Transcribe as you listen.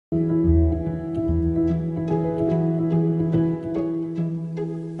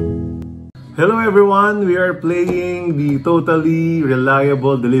Hello everyone, we are playing the totally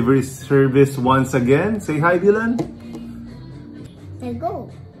reliable delivery service once again. Say hi, Dylan. Let's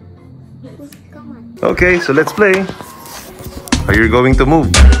go. Come on. Okay, so let's play. Are you going to move?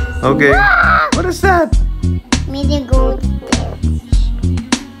 Okay. What is that? Maybe go.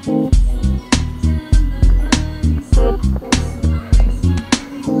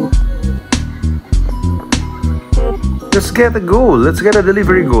 Let's get a goal. Let's get a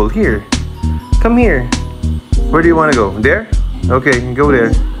delivery goal. Here. Come here. Where do you want to go? There? Okay, go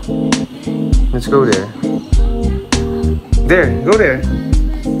there. Let's go there. There, go there.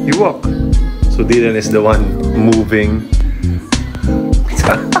 You walk. So Dylan is the one moving.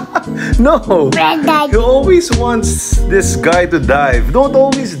 No! He always wants this guy to dive. Don't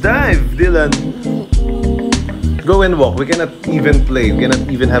always dive, Dylan. Go and walk. We cannot even play. We cannot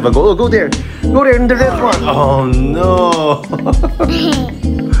even have a goal. Oh, go there. Go there in the red one. Oh no.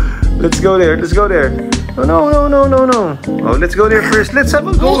 Let's go there. Let's go there. Oh no, no, no, no, no. Oh, let's go there first. Let's have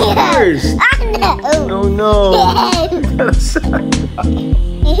a goal first. No, no.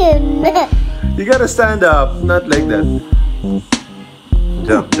 You gotta stand up. Not like that.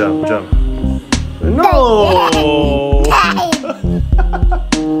 Jump, jump, jump. No!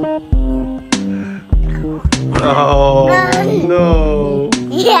 Oh no!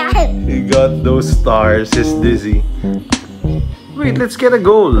 He got those stars. He's dizzy. Wait, let's get a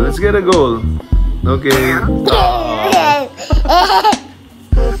goal. Let's get a goal. Okay.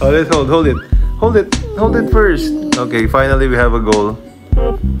 Oh, let's hold it. Hold it first. Okay, finally we have a goal.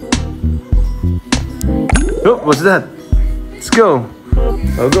 Oh, what's that? Let's go.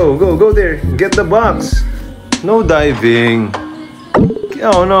 Oh, go there. Get the box. No diving.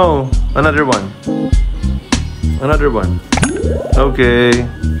 Oh no. Another one. Another one. Okay.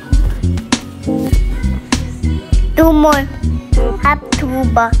 Two more. Have two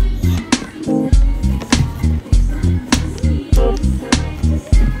bucks.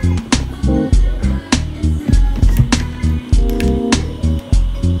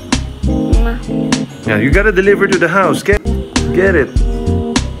 Yeah, you gotta deliver to the house. Get it.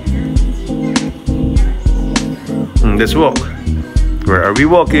 Let's walk. Where are we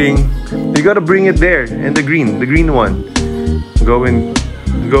walking? You gotta bring it there, and the green one. Go and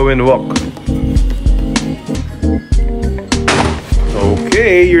walk.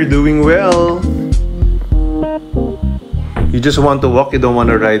 Okay, you're doing well. You just want to walk. You don't want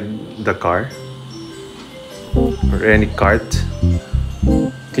to ride the car or any cart.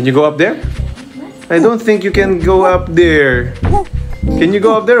 Can you go up there? I don't think you can go up there. Can you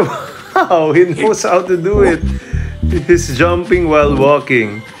go up there? Wow, he knows how to do it. He's jumping while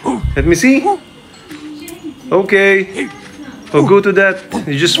walking. Let me see. Okay. Oh, go to that.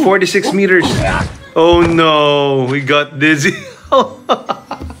 It's just 46 meters. Oh no, we got dizzy.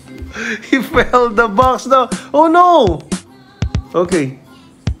 He fell the box down. Oh no. Okay.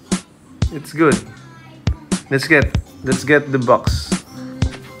 It's good. Let's get the box.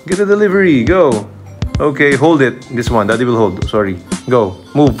 Get the delivery. Go. Okay, hold it. This one. Daddy will hold. Sorry. Go.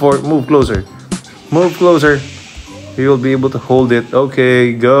 Move closer. Move closer. You will be able to hold it.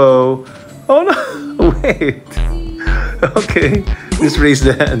 Okay, go. Oh no. Wait. Okay. Just raise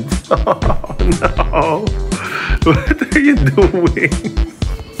the hand. Oh no. What are you doing?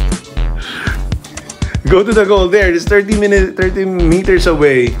 Go to the goal there. It's 30 meters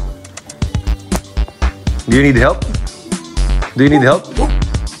away. Do you need help? Do you need help? Or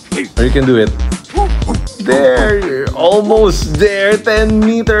you can do it. There, you're almost there. 10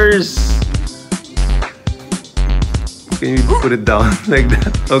 meters. Can you put it down like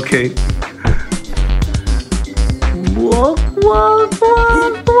that? Okay. Walk.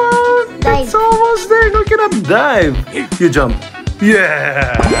 It's almost there. No, you cannot dive. You jump.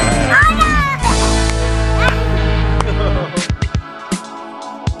 Yeah.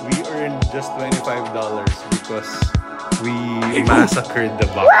 We earned just $25 because we massacred the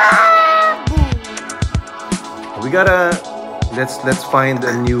box. We gotta let's find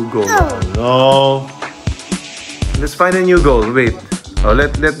a new goal. Oh no. Let's find a new goal. Wait. Oh,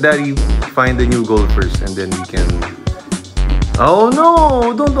 let Daddy find a new goal first, and then we can. Oh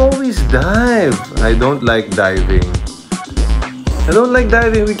no! Don't always dive. I don't like diving. I don't like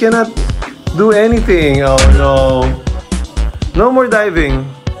diving. We cannot do anything. Oh no! No more diving.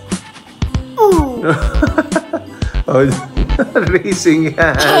 Oh, raising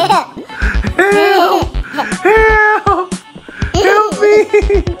hand. Help! Help! Help me!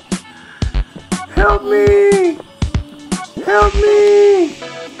 Help me! Help me!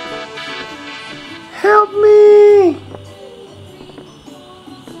 Help me!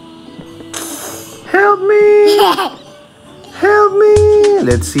 Help me! Help me!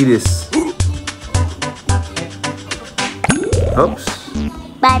 Let's see this. Oops.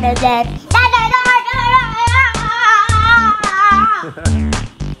 Better than.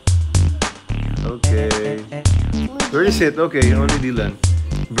 Okay. Where is it? Okay, only Dylan.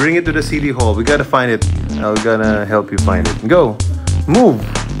 Bring it to the city hall. We gotta find it. I'm gonna help you find it. Go. Move.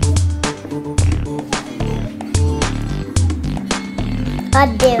 Up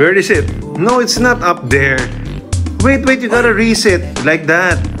there. Where is it? No, it's not up there. Wait, you gotta reset like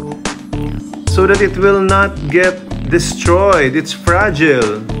that. So that it will not get destroyed. It's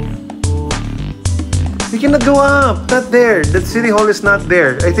fragile. You cannot go up. Not there. That city hall is not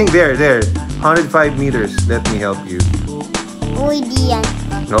there. I think there. 105 meters. Let me help you. Uy, Dian.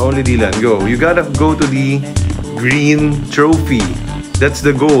 No, only Dylan. Go. You gotta go to the green trophy. That's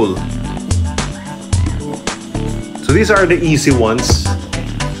the goal. So these are the easy ones.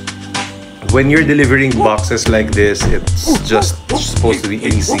 When you're delivering boxes like this, it's just supposed to be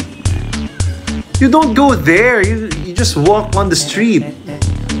easy. You don't go there. You just walk on the street.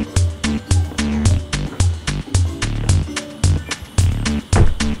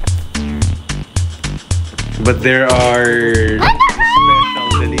 But there are special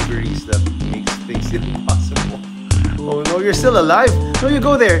deliveries that makes things impossible. Oh no, you're still alive? No, you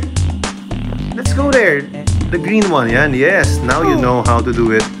go there. Let's go there. The green one, yan. Yes, now you know how to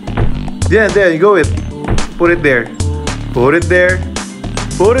do it. Yeah, there, you go it. Put it there. Put it there.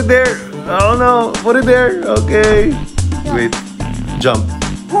 Put it there. Oh no, put it there. Okay. Wait. Jump.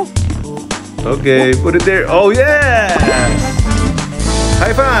 Okay, put it there. Oh yeah!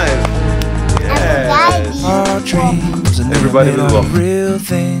 High five! Yes. Our dreams are never Everybody made will out walk. of real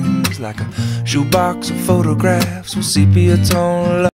things, like a shoebox of photographs with sepia tone.